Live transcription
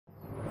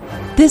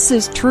This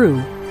is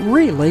true,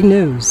 really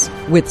news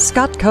with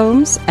Scott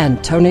Combs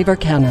and Tony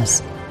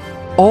Vercanis.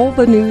 All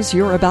the news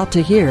you're about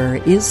to hear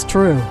is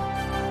true,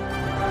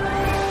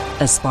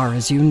 as far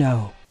as you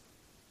know.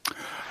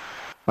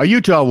 A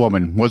Utah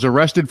woman was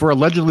arrested for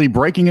allegedly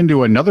breaking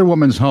into another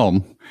woman's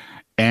home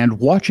and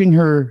watching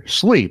her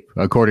sleep,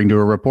 according to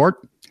a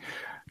report.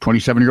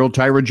 27-year-old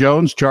Tyra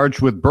Jones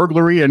charged with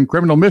burglary and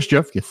criminal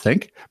mischief, you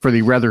think, for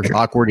the rather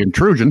awkward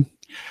intrusion.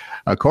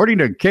 According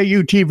to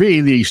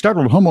KUTV, the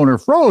startled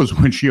homeowner froze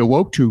when she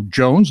awoke to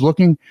Jones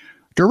looking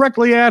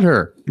directly at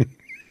her.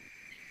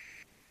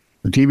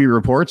 The TV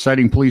report,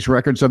 citing police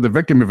records, said the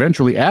victim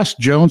eventually asked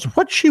Jones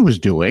what she was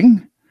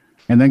doing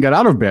and then got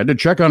out of bed to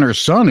check on her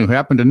son, who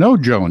happened to know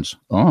Jones.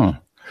 Oh,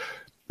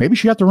 maybe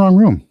she got the wrong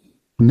room.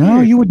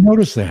 No, you would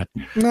notice that.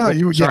 No,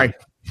 you would. Sorry.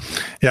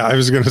 Yeah, I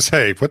was going to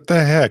say, what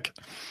the heck?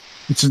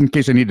 It's in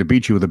case I need to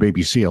beat you with a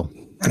baby seal.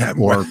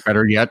 Or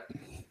better yet,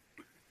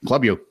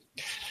 club you.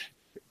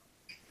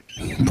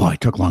 Boy, it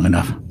took long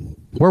enough.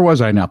 Where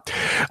was I now?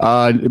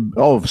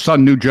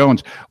 Son knew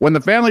Jones. When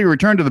the family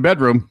returned to the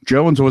bedroom,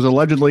 Jones was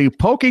allegedly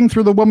poking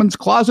through the woman's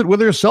closet with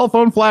her cell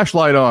phone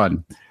flashlight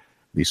on.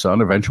 The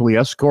son eventually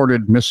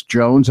escorted Miss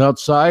Jones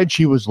outside.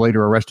 She was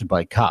later arrested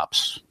by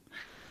cops.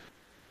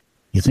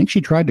 You think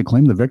she tried to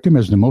claim the victim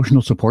as an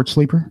emotional support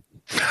sleeper?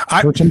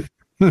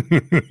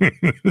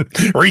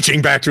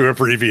 Reaching back to a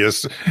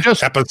previous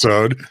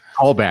episode.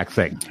 Callback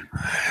thing.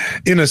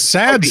 In a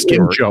sad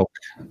story. Joke.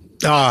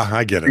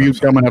 I get it. Are you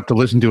dumb enough to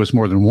listen to us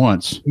more than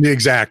once?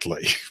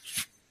 Exactly.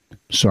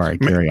 Sorry,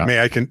 carry on.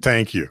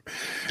 Thank you.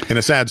 In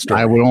a sad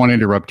story. I don't want to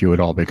interrupt you at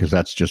all because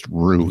that's just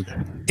rude.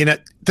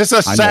 This is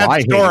a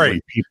sad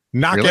story.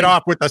 Knock really? It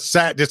off with a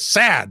sad, it's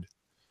sad.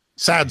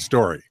 Sad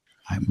story.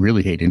 I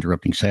really hate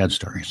interrupting sad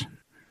stories.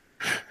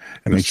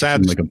 And makes you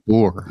seem like a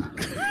bore.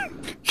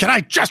 Can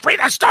I just read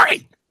a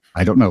story?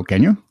 I don't know.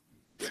 Can you?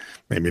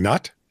 Maybe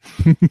not.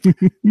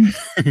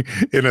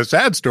 In a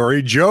sad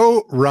story,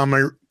 Joe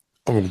Rama.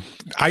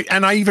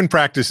 I even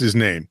practice his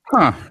name.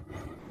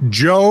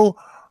 Joe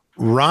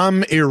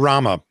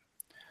Ramirama.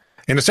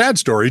 In a sad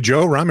story,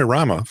 Joe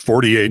Ramirama,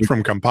 48,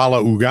 from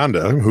Kampala,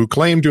 Uganda, who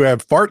claimed to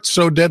have farts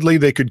so deadly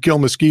they could kill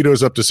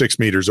mosquitoes up to 6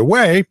 meters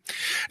away,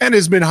 and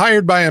has been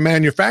hired by a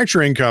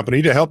manufacturing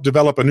company to help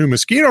develop a new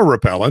mosquito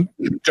repellent.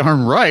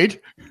 Darn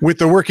right. With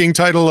the working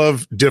title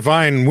of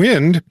Divine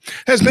Wind,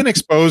 has been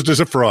exposed as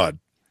a fraud.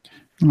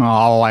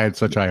 Oh, I had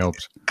such high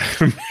hopes.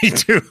 Me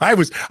too. I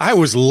was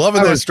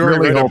loving that story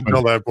really right up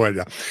until that point.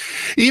 Yeah.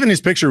 Even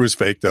his picture was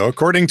fake, though.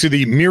 According to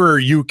the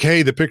Mirror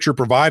UK, the picture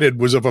provided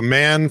was of a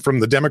man from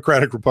the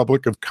Democratic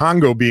Republic of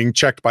Congo being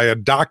checked by a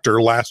doctor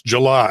last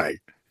July.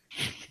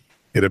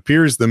 It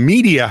appears the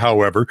media,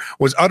 however,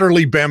 was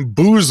utterly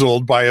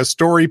bamboozled by a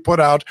story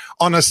put out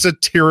on a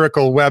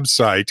satirical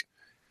website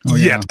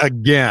yet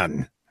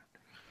again.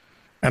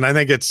 And I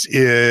think it's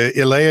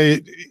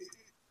Ilea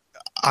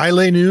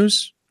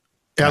News.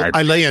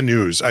 Ilea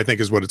News, I think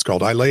is what it's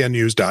called.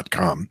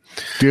 IleaNews.com.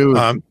 Dude,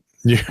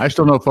 I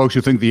still know folks who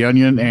think The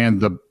Onion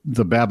and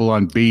the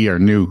Babylon Bee are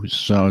news.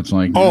 So it's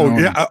like,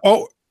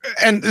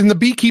 and the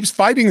Bee keeps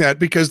fighting that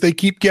because they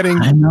keep getting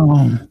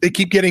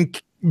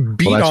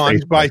beat on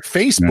by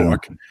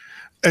Facebook. No.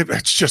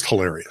 It's just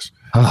hilarious.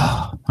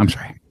 Oh, I'm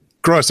sorry.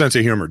 Grow a sense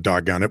of humor,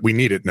 doggone it. We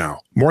need it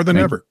now more than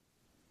ever.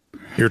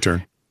 Your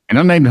turn. An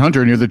unnamed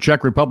hunter near the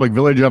Czech Republic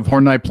village of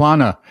Horní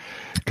Plana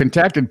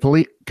contacted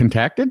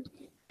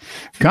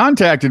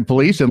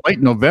police in late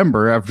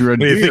November after a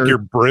deer. You think you're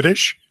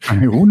British?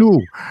 Who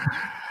knew?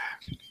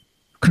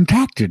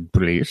 Contacted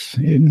police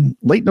in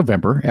late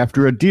November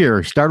after a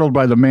deer, startled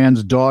by the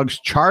man's dogs,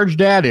 charged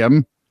at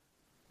him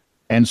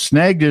and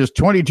snagged his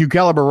 .22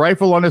 caliber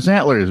rifle on his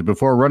antlers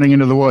before running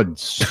into the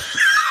woods.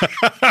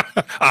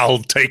 I'll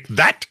take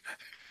that.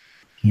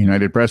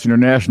 United Press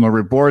International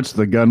reports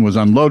the gun was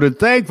unloaded.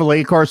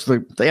 Thankfully, of course,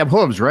 they have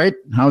hooves, right?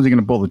 How is he going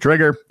to pull the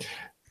trigger?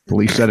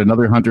 Police said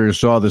another hunter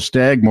saw the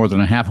stag more than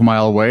a half a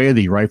mile away,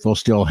 the rifle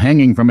still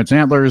hanging from its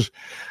antlers.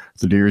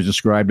 The deer is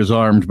described as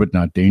armed, but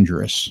not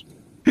dangerous.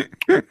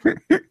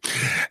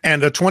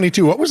 And a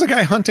 .22. What was the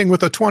guy hunting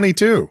with a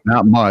 .22?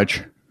 Not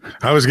much.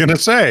 I was going to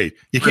say,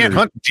 you can't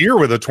hunt deer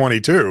with a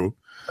 .22.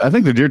 I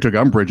think the deer took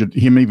umbrage at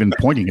him even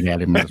pointing it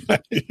at him.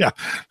 Yeah.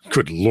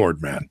 Good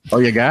Lord, man. Oh,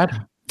 you got?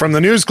 From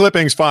the news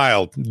clippings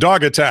file,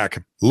 dog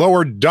attack,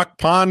 Lower Duck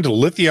Pond,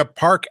 Lithia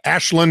Park,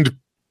 Ashland,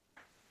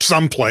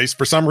 someplace.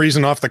 For some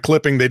reason off the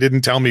clipping, they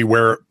didn't tell me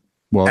where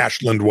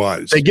Ashland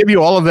was. They give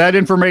you all of that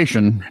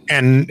information.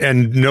 And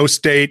no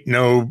state,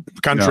 no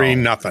country,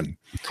 nothing.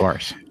 Of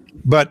course.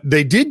 But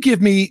they did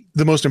give me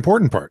the most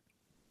important part.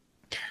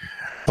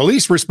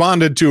 Police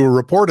responded to a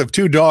report of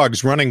 2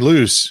 dogs running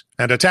loose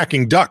and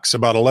attacking ducks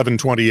about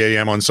 11:20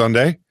 a.m. on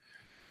Sunday.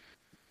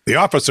 The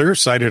officer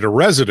cited a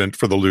resident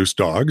for the loose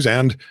dogs,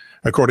 and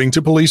according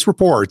to police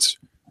reports,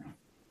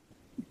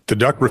 the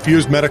duck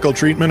refused medical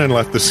treatment and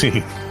left the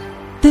scene.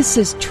 This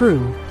is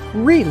true,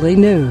 really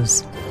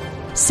news.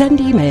 Send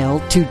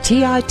email to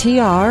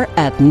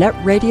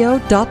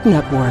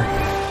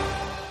TITR@netradio.network.